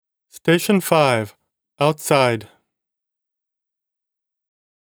Station 5. Outside.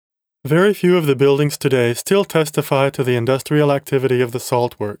 Very few of the buildings today still testify to the industrial activity of the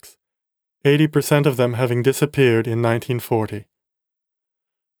salt works, 80% of them having disappeared in 1940.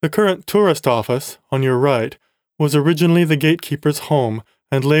 The current tourist office, on your right, was originally the gatekeeper's home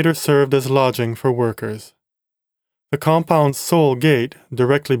and later served as lodging for workers. The compound's sole gate,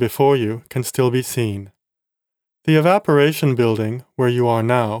 directly before you, can still be seen. The evaporation building, where you are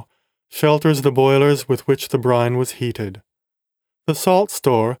now, shelters the boilers with which the brine was heated. The salt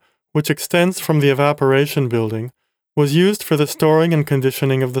store, which extends from the evaporation building, was used for the storing and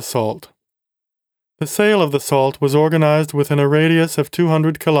conditioning of the salt. The sale of the salt was organized within a radius of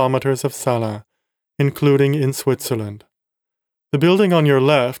 200 kilometers of Salins, including in Switzerland. The building on your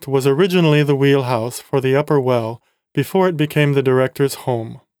left was originally the wheelhouse for the upper well before it became the director's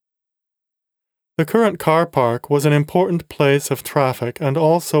home. The current car park was an important place of traffic and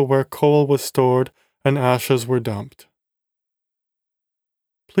also where coal was stored and ashes were dumped.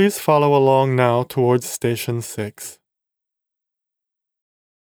 Please follow along now towards Station 6.